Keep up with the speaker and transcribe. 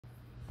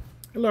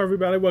Hello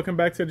everybody, welcome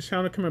back to the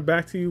channel. Coming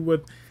back to you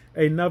with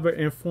another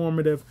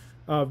informative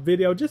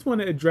video. Just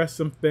want to address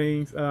some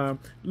things.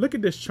 Look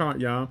at this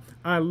chart, y'all.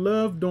 I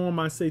love doing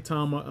my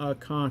Saitama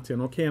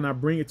content, okay, and I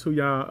bring it to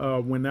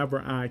y'all whenever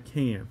I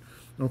can.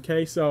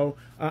 Okay, so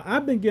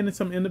I've been getting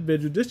some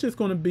individuals. This is just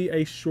going to be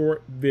a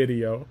short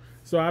video.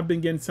 So I've been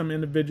getting some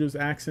individuals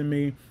asking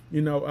me,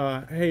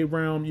 hey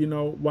Realm,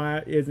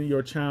 why isn't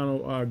your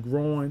channel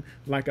growing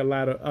like a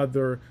lot of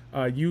other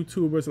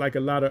YouTubers, like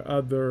a lot of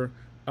other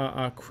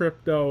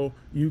crypto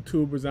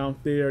YouTubers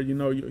out there?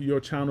 Your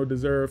channel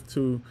deserves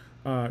to,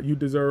 you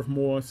deserve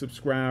more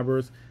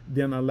subscribers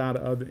than a lot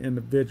of other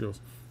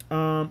individuals.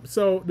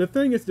 So the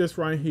thing is this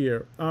right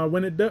here.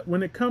 When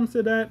it comes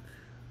to that,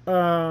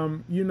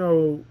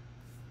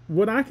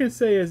 what I can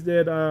say is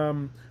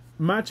that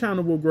my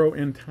channel will grow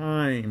in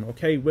time,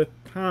 okay, with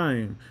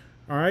time.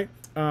 All right.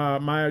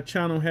 My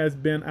channel has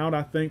been out,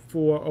 I think,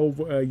 for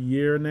over a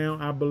year now,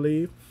 I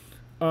believe.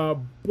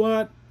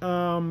 But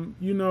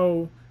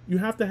you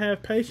have to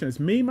have patience.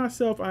 Me,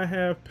 myself, I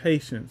have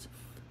patience.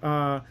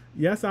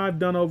 Yes, I've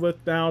done over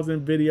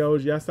 1,000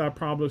 videos. Yes, I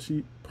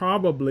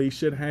probably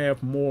should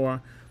have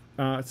more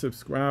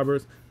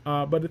subscribers.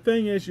 But the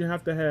thing is, you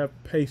have to have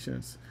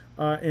patience.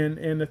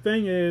 And the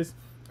thing is,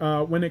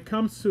 when it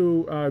comes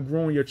to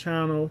growing your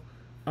channel,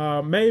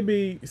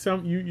 maybe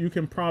you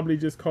can probably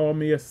just call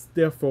me a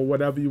stiff or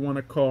whatever you want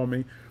to call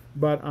me,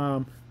 but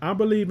I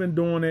believe in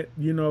doing it,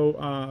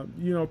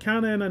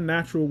 kind of in a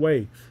natural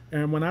way.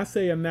 And when I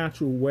say a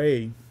natural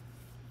way,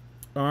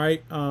 all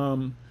right,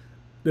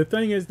 the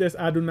thing is this: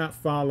 I do not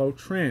follow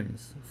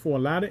trends. For a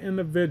lot of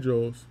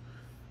individuals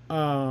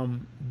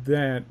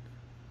that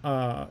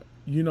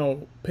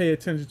pay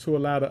attention to a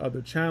lot of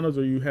other channels,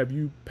 or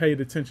you paid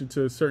attention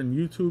to certain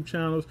YouTube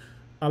channels,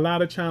 a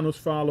lot of channels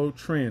follow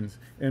trends.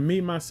 And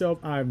me, myself,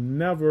 I've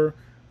never,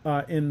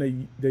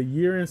 in the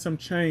year and some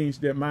change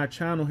that my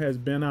channel has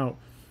been out,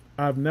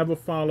 I've never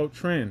followed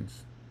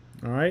trends.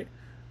 All right.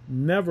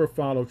 Never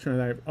followed trends.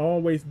 I've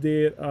always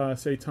did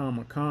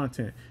Saitama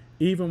content.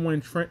 Even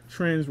when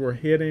trends were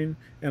hitting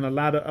and a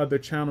lot of other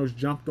channels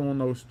jumped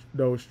on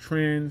those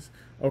trends,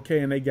 okay,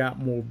 and they got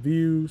more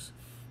views,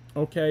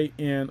 okay,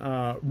 and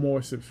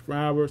more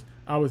subscribers,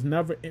 I was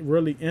never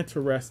really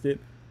interested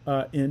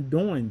in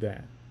doing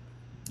that.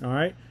 All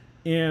right.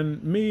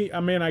 And me, I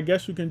mean, I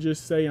guess you can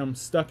just say I'm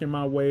stuck in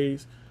my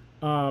ways.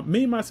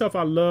 Me, myself,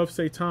 I love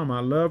Saitama.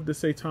 I love the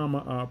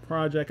Saitama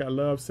project. I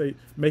love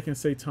making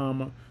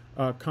Saitama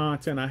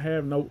content. I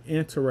have no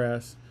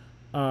interest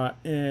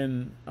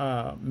in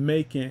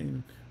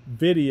making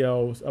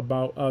videos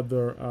about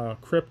other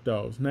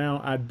cryptos.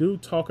 Now, I do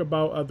talk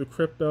about other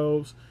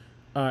cryptos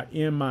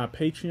in my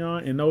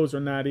Patreon, and those are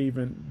not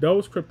even,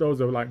 those cryptos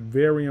are like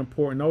very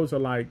important. Those are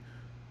like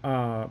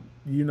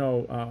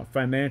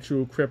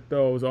financial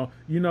cryptos, or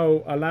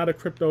a lot of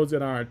cryptos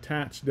that are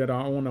attached, that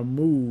are on a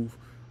move,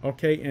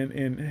 okay,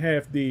 and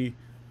have the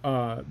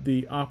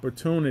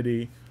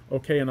opportunity,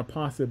 okay, and a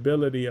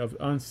possibility of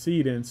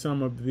unseating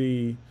some of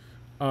the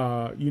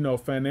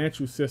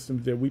financial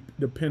systems that we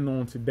depend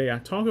on today. I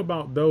talk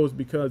about those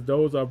because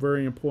those are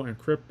very important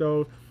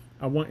cryptos.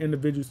 I want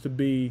individuals to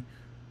be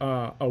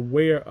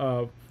aware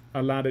of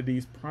a lot of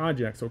these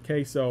projects,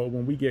 okay? So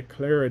when we get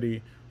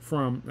clarity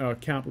from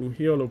Capitol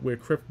Hill of where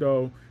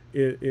crypto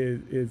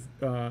is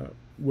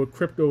what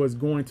crypto is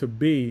going to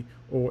be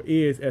or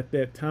is at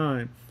that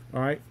time, all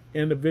right,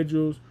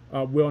 individuals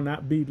will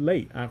not be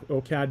late. I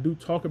do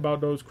talk about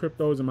those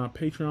cryptos in my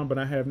Patreon, but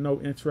I have no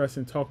interest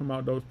in talking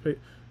about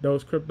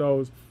those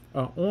cryptos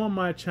on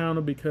my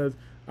channel because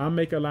I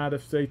make a lot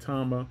of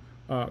Saitama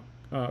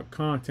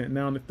content.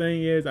 Now the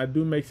thing is, I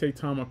do make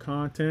Saitama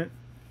content,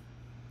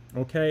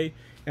 okay,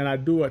 and I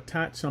do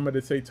attach some of the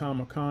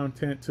Saitama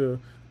content to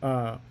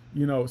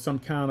some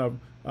kind of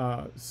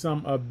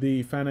some of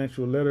the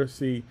financial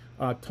literacy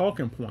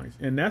talking points,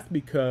 and that's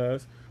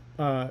because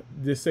the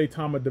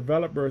Saitama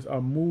developers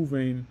are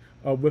moving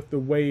with the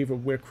wave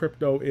of where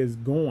crypto is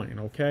going.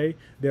 Okay,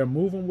 they're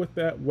moving with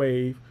that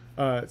wave.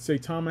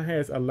 Saitama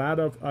has a lot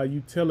of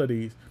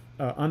utilities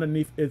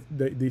underneath the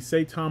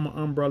Saitama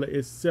umbrella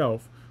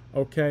itself.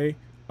 Okay,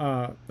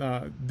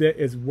 that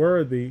is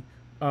worthy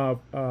of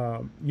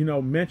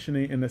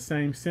mentioning in the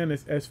same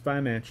sentence as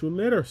financial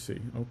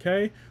literacy,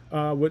 okay,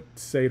 with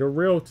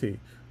saita-realty,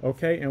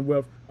 okay, and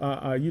with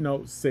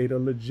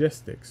saita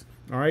logistics,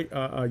 all right,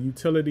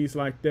 utilities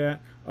like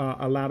that,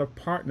 a lot of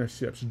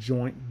partnerships,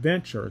 joint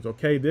ventures,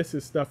 okay. This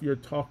is stuff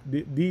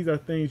these are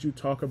things you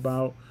talk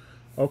about,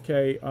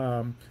 okay,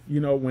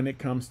 when it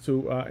comes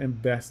to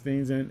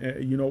investings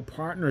and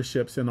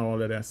partnerships and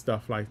all of that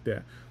stuff like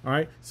that. All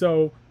right,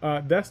 so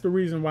that's the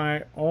reason why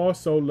I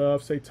also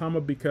love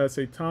Saitama, because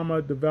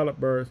Saitama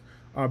developers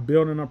are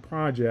building a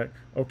project,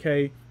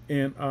 okay,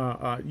 and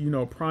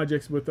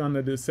projects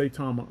under the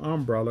Saitama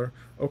umbrella,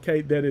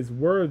 okay, that is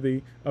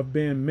worthy of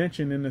being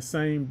mentioned in the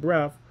same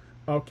breath,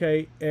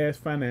 okay, as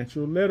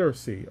financial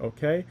literacy,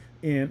 okay,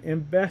 and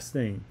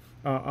investing,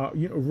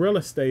 real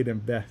estate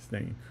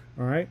investing.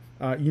 All right,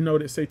 that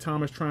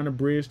Saitama is trying to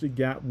bridge the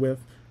gap with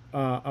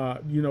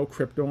you know,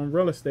 crypto and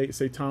real estate.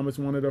 Saitama is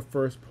one of the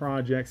first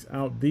projects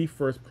out,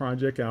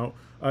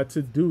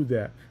 to do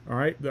that. All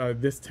right,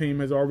 this team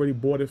has already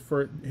bought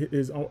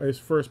his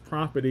first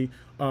property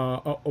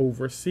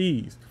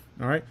overseas.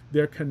 All right,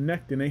 they're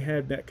connecting. They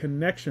have that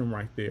connection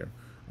right there.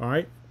 All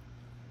right.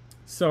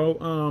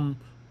 So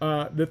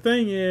the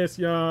thing is,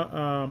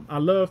 y'all, I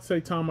love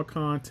Saitama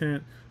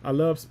content. I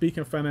love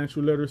speaking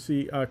financial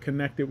literacy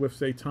connected with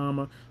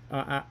Saitama.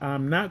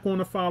 I'm not going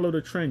to follow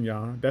the trend,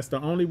 y'all. That's the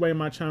only way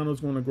my channel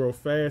is going to grow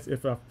fast,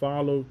 if I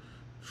follow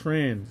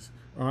trends.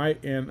 All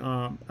right, and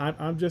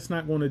I'm just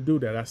not going to do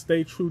that. I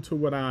stay true to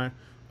what I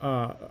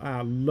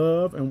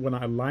love and what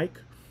I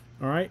like.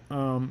 All right,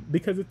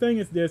 because the thing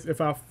is this: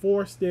 if I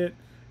forced it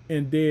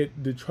and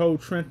did the whole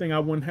trend thing, I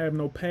wouldn't have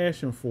no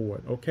passion for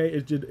it. Okay,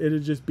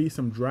 it'd just be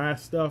some dry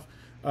stuff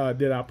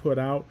that I put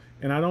out,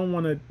 and I don't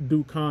want to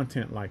do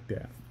content like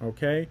that.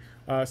 Okay,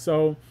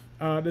 so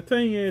the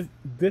thing is,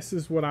 this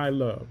is what I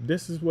love.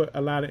 This is what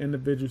a lot of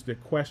individuals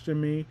that question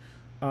me.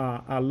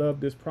 I love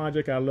this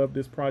project. I love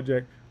this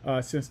project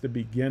since the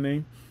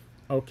beginning.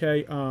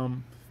 Okay,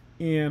 and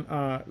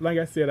like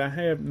I said, I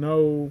have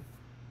no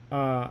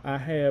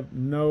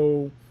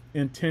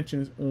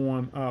intentions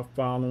on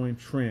following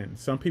trends.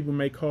 Some people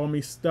may call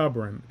me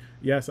stubborn.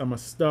 Yes, I'm a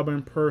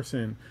stubborn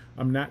person.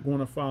 I'm not going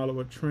to follow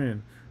a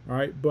trend. All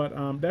right, but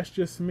that's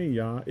just me,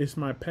 y'all. It's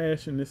my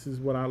passion. This is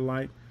what I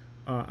like.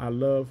 I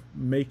love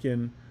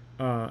making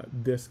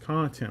this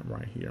content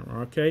right here.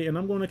 Okay, and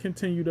I'm going to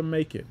continue to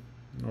make it.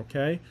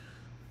 Okay,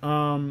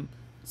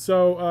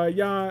 so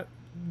y'all,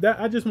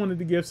 I just wanted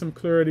to give some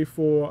clarity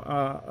for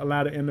a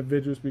lot of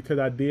individuals, because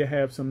I did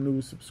have some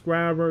new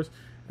subscribers,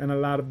 and a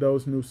lot of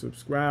those new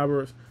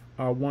subscribers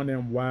are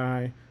wondering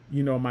why,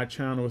 you know, my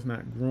channel is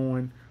not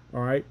growing. All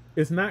right,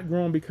 it's not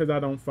growing because I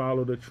don't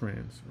follow the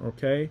trends.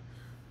 Okay,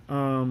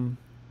 yeah,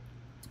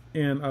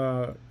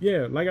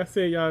 like I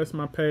said, y'all, it's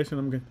my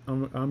passion.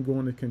 I'm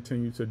going to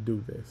continue to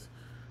do this.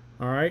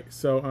 All right,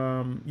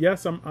 so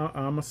yes,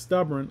 I'm a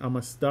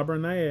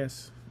stubborn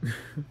ass.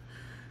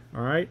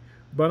 All right,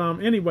 but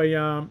anyway,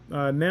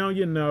 now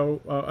you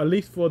know, at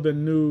least for the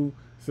new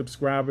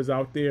subscribers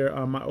out there,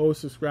 my old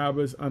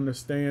subscribers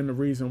understand the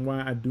reason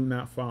why I do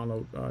not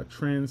follow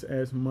trends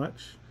as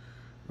much.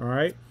 All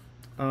right,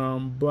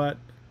 but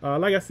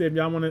like I said, if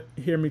y'all want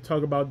to hear me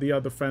talk about the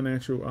other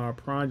financial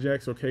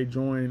projects, okay,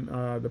 join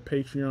the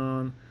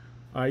Patreon.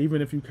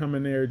 Even if you come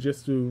in there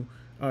just to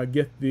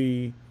get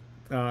the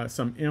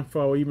some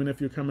info, even if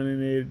you're coming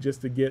in there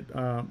just to get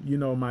you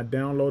know, my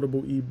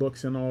downloadable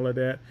ebooks and all of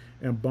that,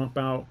 and bump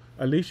out,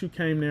 at least you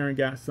came there and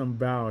got some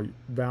value.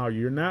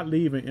 You're not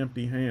leaving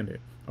empty-handed.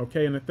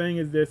 Okay, and the thing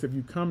is this: if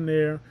you come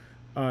there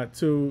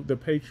to the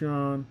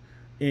Patreon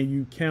and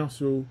you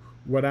cancel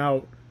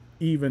without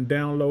even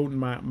downloading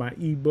my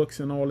ebooks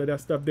and all of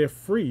that stuff, they're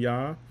free,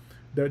 y'all.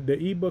 The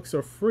ebooks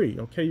are free.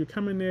 Okay, you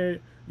come in there,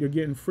 you're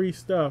getting free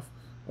stuff.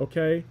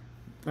 Okay,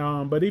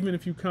 but even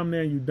if you come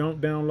there and you don't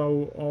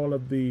download all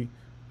of the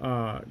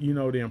you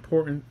know, the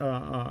important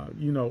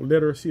you know,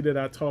 literacy that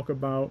I talk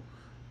about,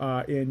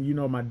 and you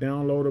know, my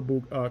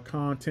downloadable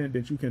content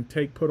that you can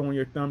put on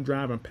your thumb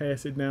drive and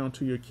pass it down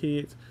to your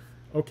kids,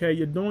 okay,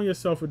 you're doing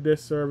yourself a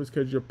disservice,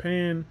 because you're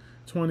paying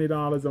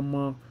 $20 a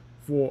month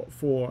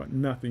for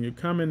nothing. You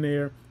come in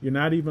there, you're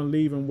not even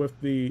leaving with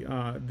the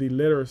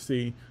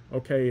literacy,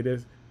 okay,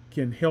 that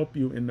can help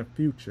you in the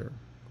future.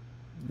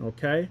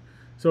 Okay,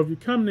 so if you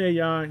come there,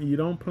 y'all, and you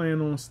don't plan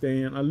on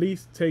staying, at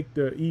least take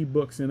the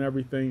ebooks and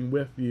everything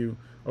with you.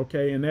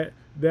 Okay, and that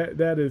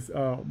is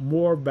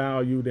more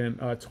value than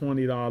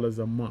 $20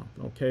 a month.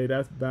 Okay,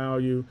 that's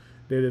value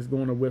that is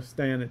going to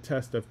withstand the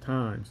test of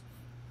times.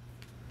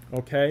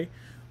 Okay,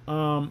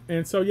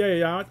 and so yeah,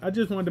 y'all, I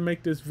just wanted to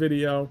make this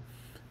video.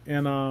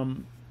 And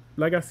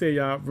like I said,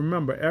 y'all,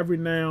 remember, every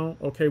now,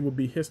 okay, will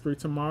be history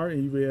tomorrow,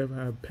 and you will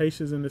have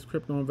patience in this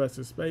crypto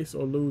investor space,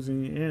 or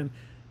losing in,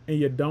 and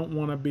you don't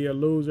want to be a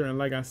loser. And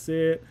like I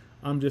said,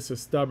 I'm just a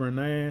stubborn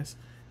ass,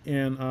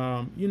 and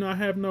you know, I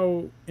have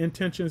no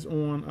intentions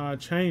on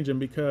changing,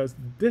 because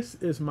this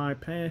is my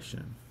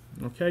passion.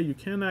 Okay, you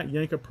cannot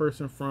yank a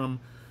person from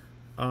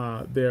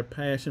their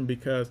passion,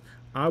 because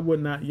I would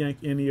not yank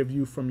any of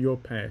you from your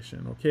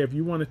passion. Okay, if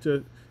you wanted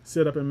to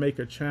sit up and make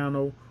a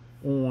channel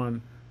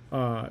on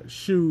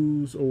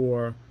shoes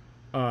or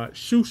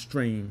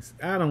shoestrings,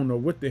 I don't know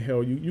what the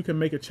hell, you can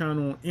make a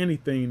channel on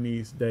anything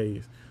these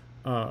days,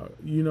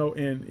 you know,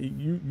 and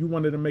you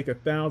wanted to make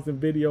 1,000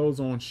 videos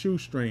on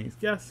shoestrings.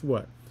 Guess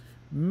what?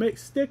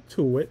 Stick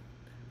to it,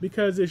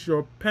 because it's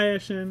your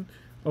passion.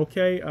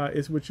 Okay,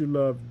 it's what you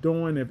love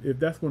doing. If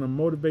that's going to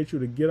motivate you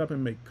to get up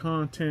and make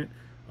content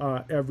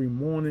every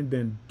morning,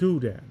 then do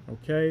that.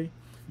 Okay,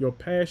 your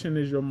passion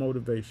is your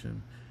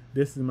motivation.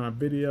 This is my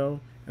video,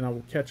 and I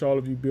will catch all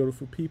of you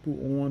beautiful people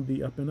on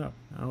the up and up.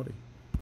 Howdy.